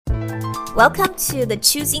Welcome to the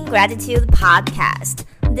Choosing Gratitude podcast.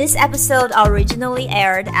 This episode originally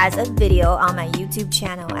aired as a video on my YouTube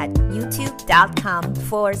channel at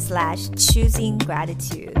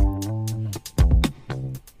youtube.com/choosinggratitude.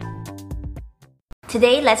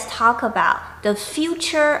 Today, let's talk about the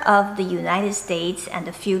future of the United States and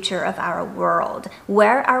the future of our world.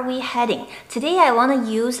 Where are we heading? Today, I want to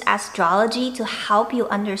use astrology to help you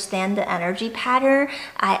understand the energy pattern.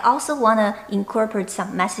 I also want to incorporate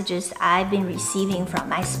some messages I've been receiving from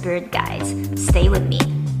my spirit guides. Stay with me.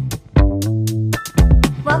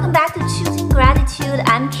 Welcome back to Choosing Gratitude.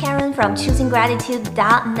 I'm Karen from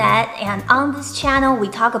choosinggratitude.net, and on this channel we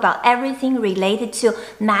talk about everything related to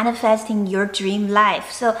manifesting your dream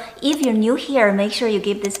life. So if you're new here, make sure you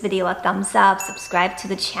give this video a thumbs up, subscribe to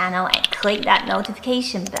the channel, and click that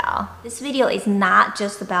notification bell. This video is not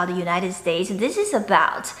just about the United States. This is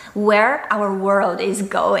about where our world is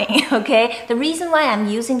going, okay? The reason why I'm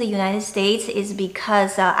using the United States is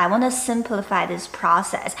because I want to simplify this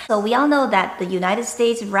process. So we all know that the United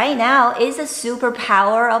States right now is a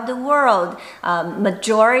superpower of the world.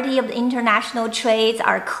 Majority of the international trades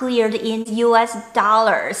are cleared in US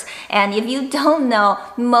dollars. And if you don't know,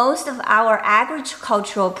 most of our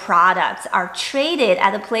agricultural products are traded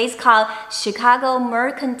at a place called Chicago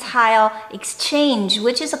Mercantile Exchange,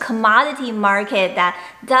 which is a commodity market that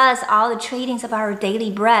does all the tradings of our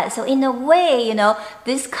daily bread. So in a way, you know,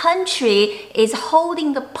 this country is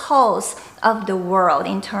holding the pulse of the world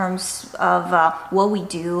in terms of what we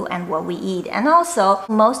do and what we eat. And also,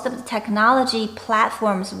 most of the technology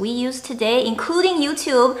platforms we use today, including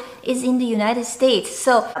YouTube, is in the United States.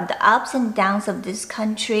 So the ups and downs of this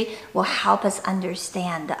country will help us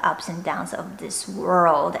understand the ups and downs of this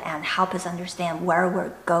world and help us understand where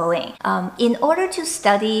we're going. In order to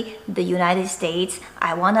study the United States,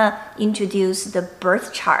 I want to introduce the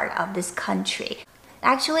birth chart of this country.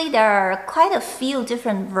 Actually, there are quite a few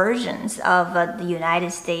different versions of the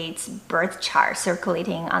United States birth chart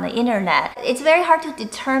circulating on the internet. It's very hard to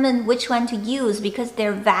determine which one to use because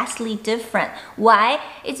they're vastly different. Why?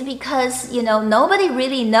 It's because, you know, nobody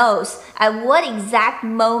really knows at what exact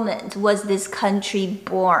moment was this country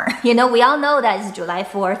born. You know, we all know that it's July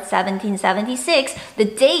 4th, 1776. The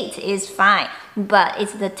date is fine, but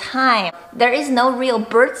it's the time. There is no real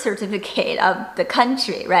birth certificate of the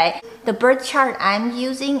country, right? The birth chart I'm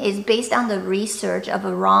using is based on the research of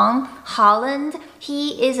Ron Holland.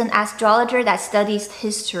 He is an astrologer that studies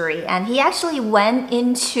history, and he actually went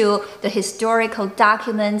into the historical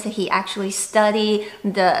documents. He actually studied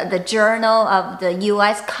the journal of the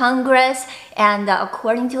US Congress, and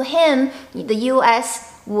according to him, the US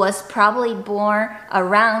was probably born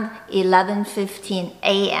around 11:15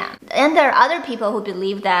 a.m. And there are other people who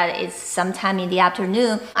believe that it's sometime in the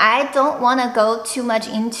afternoon. I don't want to go too much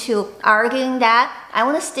into arguing that. I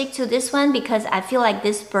want to stick to this one because I feel like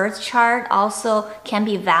this birth chart also can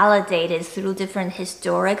be validated through different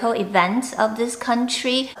historical events of this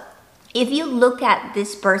country. If you look at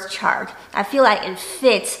this birth chart, I feel like it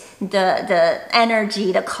fits the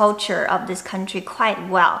energy, the culture of this country quite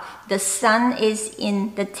well. The sun is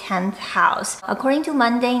in the 10th house. According to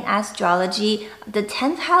mundane astrology, the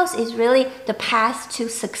 10th house is really the path to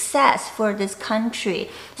success for this country.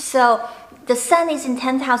 So the sun is in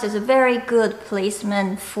 10th house is a very good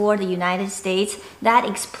placement for the United States. That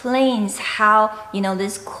explains how, you know,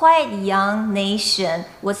 this quite young nation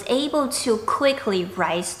was able to quickly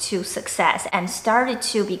rise to success and started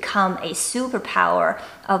to become a superpower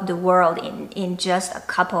of the world in just a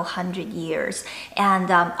couple hundred years.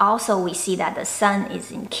 And also we see that the sun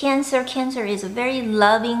is in Cancer. Cancer is a very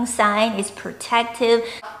loving sign. It's protective.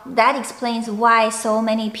 That explains why so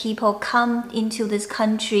many people come into this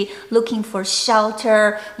country looking for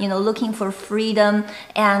shelter, you know, looking for freedom.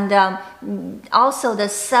 And also the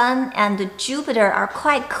sun and the Jupiter are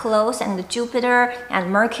quite close, and the Jupiter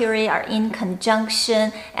and Mercury are in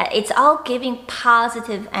conjunction. It's all giving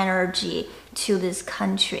positive energy to this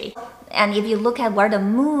country. And if you look at where the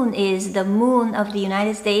moon is, the moon of the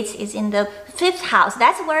United States is in the 5th house.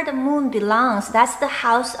 That's where the moon belongs. That's the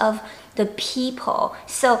house of the people.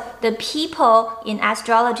 So the people in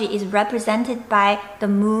astrology is represented by the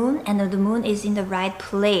moon, and the moon is in the right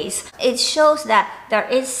place. It shows that there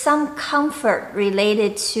is some comfort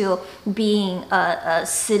related to being a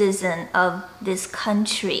citizen of this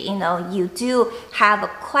country. You know, you do have a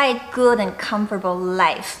quite good and comfortable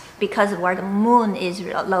life because of where the moon is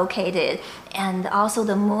located. And also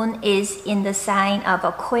the moon is in the sign of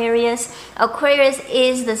Aquarius. Aquarius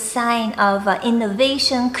is the sign of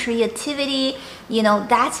innovation, creativity. You know,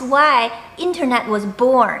 that's why internet was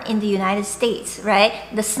born in the United States, right?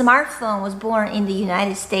 The smartphone was born in the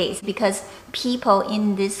United States because people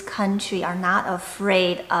in this country are not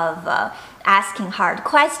afraid of asking hard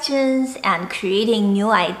questions and creating new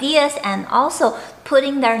ideas and also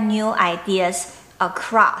putting their new ideas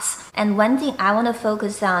across. And one thing I want to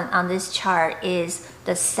focus on this chart is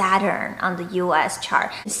the Saturn on the US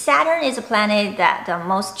chart. Saturn is a planet that the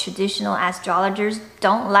most traditional astrologers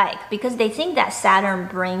don't like because they think that Saturn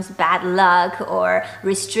brings bad luck or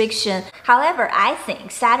restriction. However, I think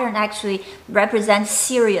Saturn actually represents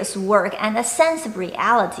serious work and a sense of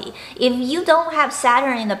reality. If you don't have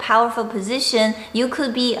Saturn in a powerful position, you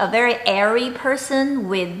could be a very airy person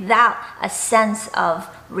without a sense of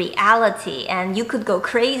reality, and you could go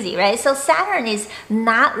crazy, right? So Saturn is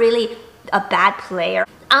not really a bad player.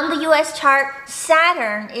 On the US chart,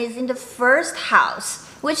 Saturn is in the first house,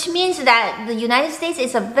 which means that the United States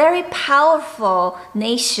is a very powerful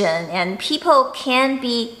nation and people can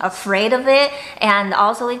be afraid of it, and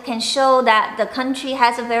also it can show that the country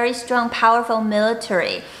has a very strong, powerful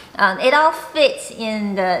military. It all fits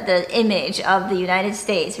in the image of the United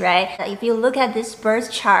States, right? If you look at this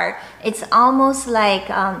birth chart, it's almost like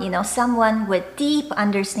someone with deep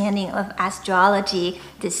understanding of astrology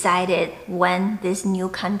decided when this new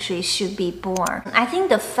country should be born. I think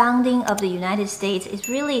the founding of the United States is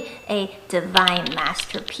really a divine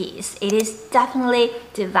masterpiece. It is definitely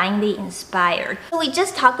divinely inspired. So we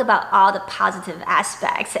just talked about all the positive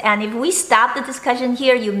aspects, and if we stop the discussion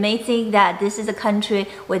here, you may think that this is a country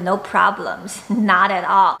with no problems. Not at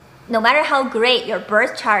all. No matter how great your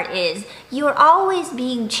birth chart is, you're always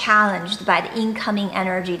being challenged by the incoming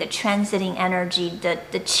energy, the transiting energy,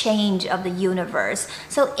 the change of the universe.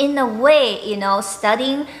 So in a way,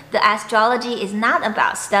 studying the astrology is not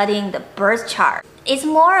about studying the birth chart. It's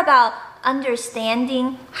more about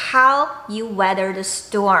understanding how you weather the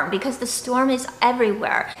storm, because the storm is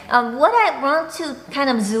everywhere. What I want to kind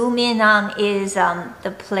of zoom in on is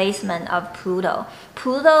the placement of Pluto.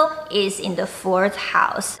 Pluto is in the 4th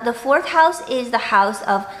house. The 4th house is the house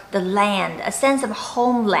of the land, a sense of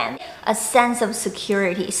homeland, a sense of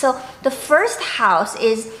security. So the 1st house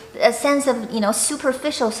is a sense of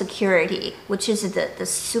superficial security, which is the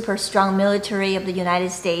super strong military of the United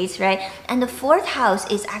States, right? And the 4th house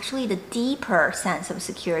is actually the deeper sense of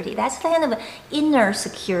security. That's kind of inner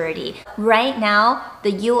security. Right now,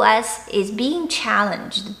 the US is being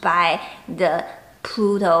challenged by the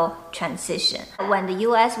Pluto transition. When the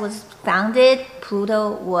US was founded,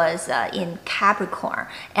 Pluto was in Capricorn,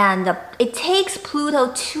 and it takes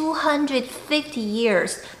Pluto 250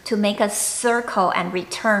 years to make a circle and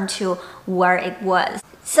return to where it was.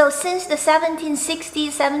 So since the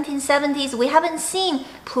 1760s, 1770s, we haven't seen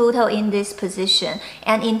Pluto in this position.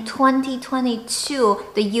 And in 2022,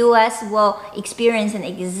 the US will experience an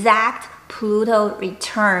exact Pluto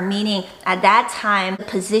return, meaning at that time, the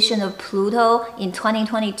position of Pluto in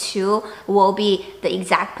 2022 will be the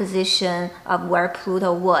exact position of where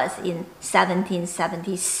Pluto was in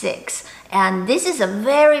 1776. And this is a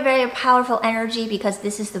very, very powerful energy because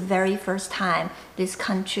this is the very first time this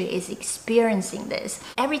country is experiencing this.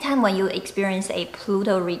 Every time when you experience a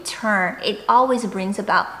Pluto return, it always brings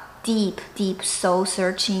about deep, deep soul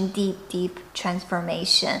searching, deep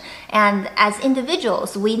transformation. And as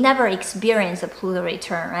individuals, we never experience a Pluto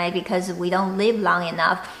return, right? Because we don't live long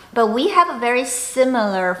enough. But we have a very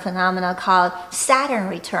similar phenomena called Saturn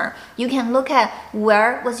return. You can look at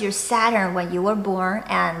where was your Saturn when you were born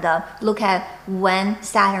and look at when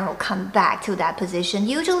Saturn will come back to that position.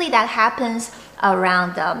 Usually that happens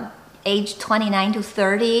around age 29 to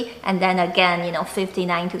 30, and then again,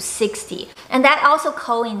 59 to 60. And that also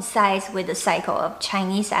coincides with the cycle of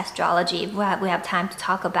Chinese astrology. We have time to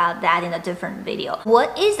talk about that in a different video.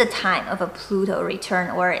 What is the time of a Pluto return,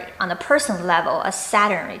 or on a personal level, a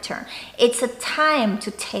Saturn return? It's a time to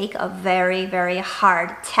take a very, very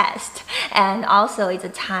hard test. And also it's a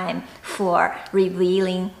time for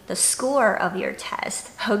revealing the score of your test,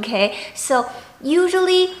 okay? So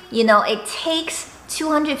usually, it takes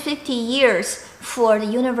 250 years for the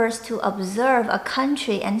universe to observe a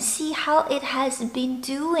country and see how it has been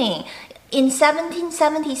doing. In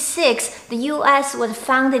 1776, the US was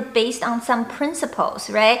founded based on some principles,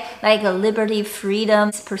 right? Like liberty,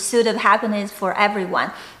 freedom, pursuit of happiness for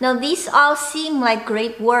everyone. Now, these all seem like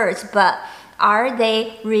great words, but are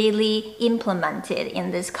they really implemented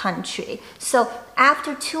in this country? So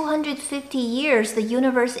after 250 years, the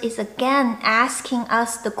universe is again asking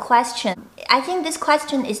us the question. I think this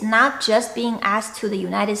question is not just being asked to the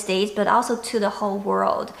United States, but also to the whole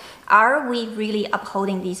world. Are we really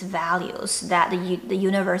upholding these values that the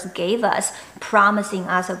universe gave us, promising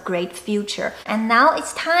us a great future? And now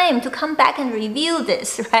it's time to come back and review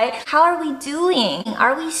this, right? How are we doing?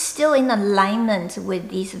 Are we still in alignment with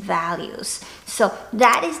these values? So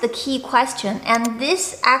that is the key question. And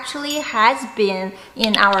this actually has been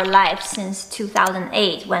in our life since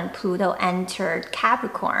 2008 when Pluto entered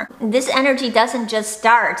Capricorn. This energy doesn't just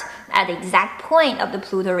start at the exact point of the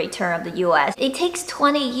Pluto return of the US. It takes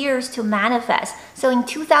 20 years to manifest. So in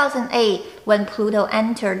 2008, when Pluto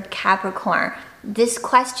entered Capricorn, this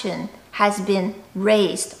question has been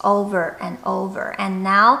raised over and over. And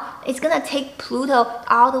now it's gonna take Pluto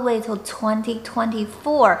all the way till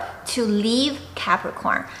 2024 to leave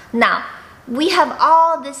Capricorn. Now, we have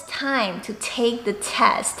all this time to take the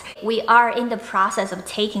test. We are in the process of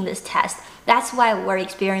taking this test. That's why we're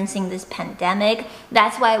experiencing this pandemic.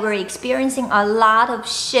 That's why we're experiencing a lot of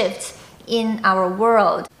shifts in our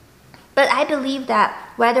world. But I believe that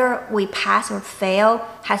whether we pass or fail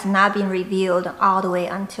has not been revealed all the way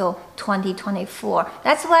until 2024.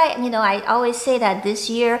 That's why, I always say that this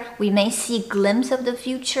year we may see a glimpse of the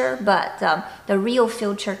future, but the real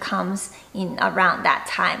future comes in around that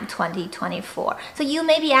time, 2024. So you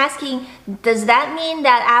may be asking, does that mean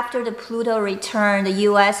that after the Pluto return, the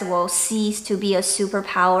US will cease to be a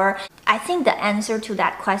superpower? I think the answer to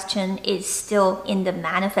that question is still in the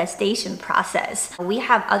manifestation process. We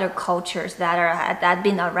have other cultures that have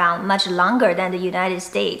been around much longer than the United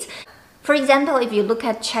States. For example, if you look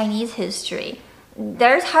at Chinese history,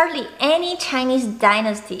 there's hardly any Chinese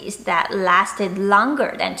dynasties that lasted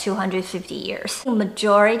longer than 250 years. The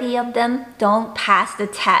majority of them don't pass the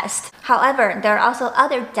test. However, there are also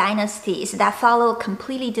other dynasties that follow a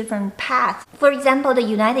completely different path. For example, the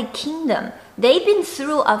United Kingdom, they've been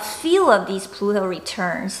through a few of these Pluto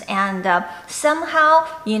returns, and somehow,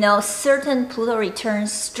 certain Pluto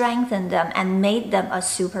returns strengthened them and made them a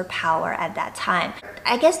superpower at that time.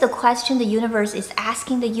 I guess the question the universe is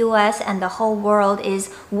asking the US and the whole world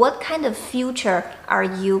is, what kind of future are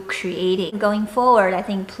you creating? Going forward, I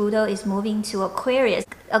think Pluto is moving to Aquarius.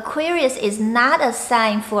 Aquarius is not a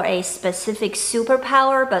sign for a specific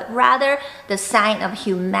superpower, but rather the sign of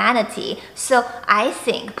humanity. So I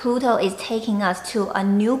think Pluto is taking us to a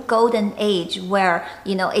new golden age where,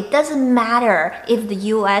 it doesn't matter if the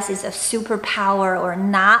US is a superpower or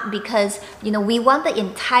not, because, we want the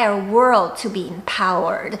entire world to be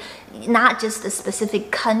empowered, not just a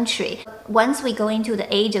specific country. Once we go into the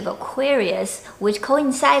age of Aquarius, which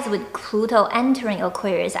coincides with Pluto entering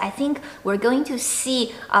Aquarius, I think we're going to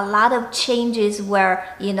see a lot of changes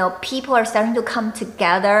where, people are starting to come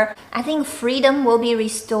together. I think freedom will be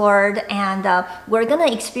restored, and we're going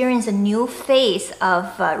to experience a new phase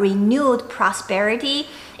of renewed prosperity.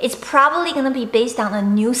 It's probably going to be based on a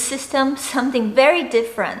new system, something very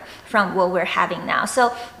different from what we're having now.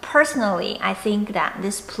 So personally, I think that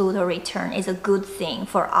this Pluto return is a good thing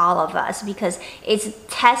for all of us, because it's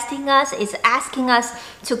testing us, it's asking us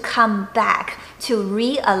to come back, to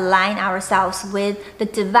realign ourselves with the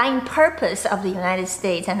divine purpose of the United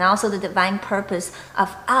States and also the divine purpose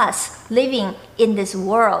of us living in this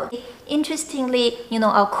world. Interestingly,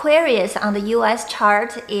 Aquarius on the US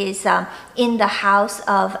chart is in the house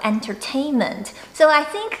of entertainment. So I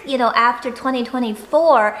think, after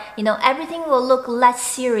 2024, everything will look less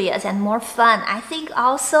serious and more fun. I think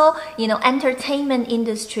also, entertainment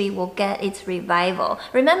industry will get its revival.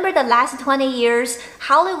 Remember the last 20 years,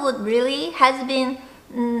 Hollywood really has been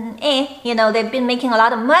they've been making a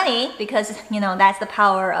lot of money because, that's the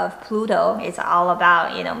power of Pluto. It's all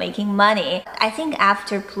about, making money. I think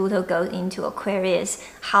after Pluto goes into Aquarius,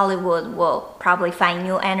 Hollywood will probably find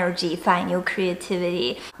new energy, find new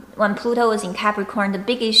creativity. When Pluto was in Capricorn, the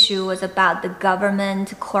big issue was about the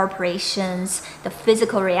government, corporations, the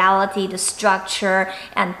physical reality, the structure,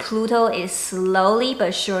 and Pluto is slowly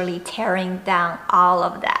but surely tearing down all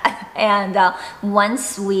of that. And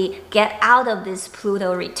once we get out of this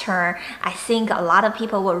Pluto return, I think a lot of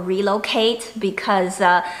people will relocate because,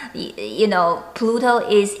 Pluto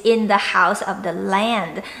is in the house of the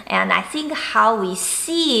land. And I think how we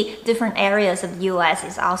see different areas of the US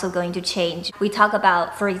is also going to change. We talk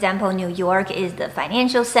about, for example, New York is the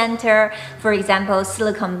financial center. For example,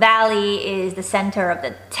 Silicon Valley is the center of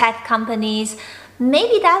the tech companies.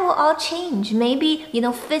 Maybe that will all change. Maybe,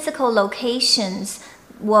 physical locations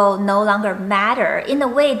will no longer matter. In a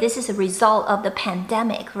way, this is a result of the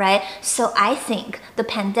pandemic, right? So I think the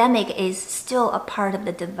pandemic is still a part of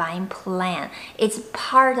the divine plan. It's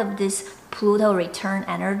part of this Pluto return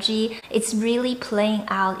energy. It's really playing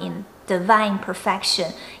out in divine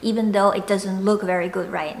perfection, even though it doesn't look very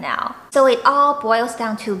good right now. So it all boils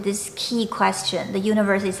down to this key question the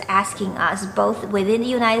universe is asking us, both within the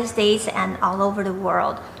United States and all over the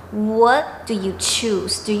world. What do you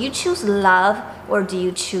choose? Do you choose love or do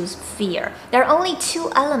you choose fear? There are only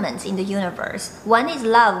two elements in the universe. One is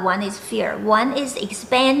love, one is fear. One is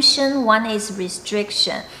expansion, one is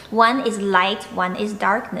restriction. One is light, one is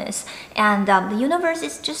darkness. And the universe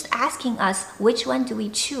is just asking us, which one do we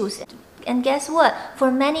choose? And guess what?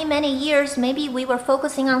 For many, many years, maybe we were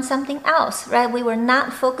focusing on something else, right? We were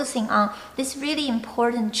not focusing on this really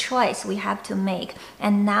important choice we have to make.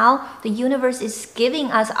 And now the universe is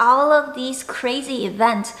giving us all of these crazy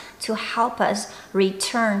events to help us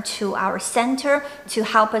return to our center, to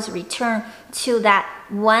help us return to that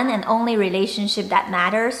one and only relationship that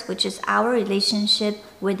matters, which is our relationship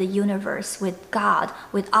with the universe, with God,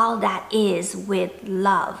 with all that is, with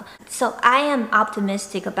love. So I am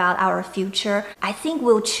optimistic about our future. I think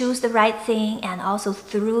we'll choose the right thing, and also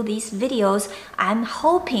through these videos, I'm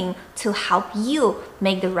hoping to help you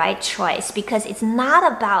make the right choice, because it's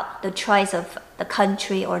not about the choice of the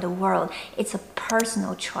country or the world. It's a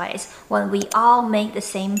personal choice. When we all make the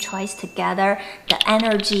same choice together, the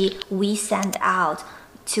energy we send out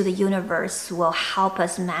to the universe will help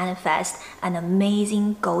us manifest an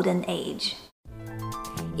amazing golden age.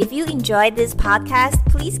 If you enjoyed this podcast,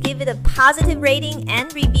 please give it a positive rating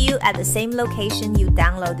and review at the same location you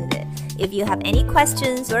downloaded it. If you have any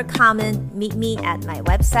questions or comment, meet me at my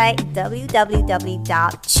website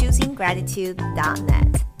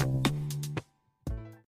www.choosinggratitude.net.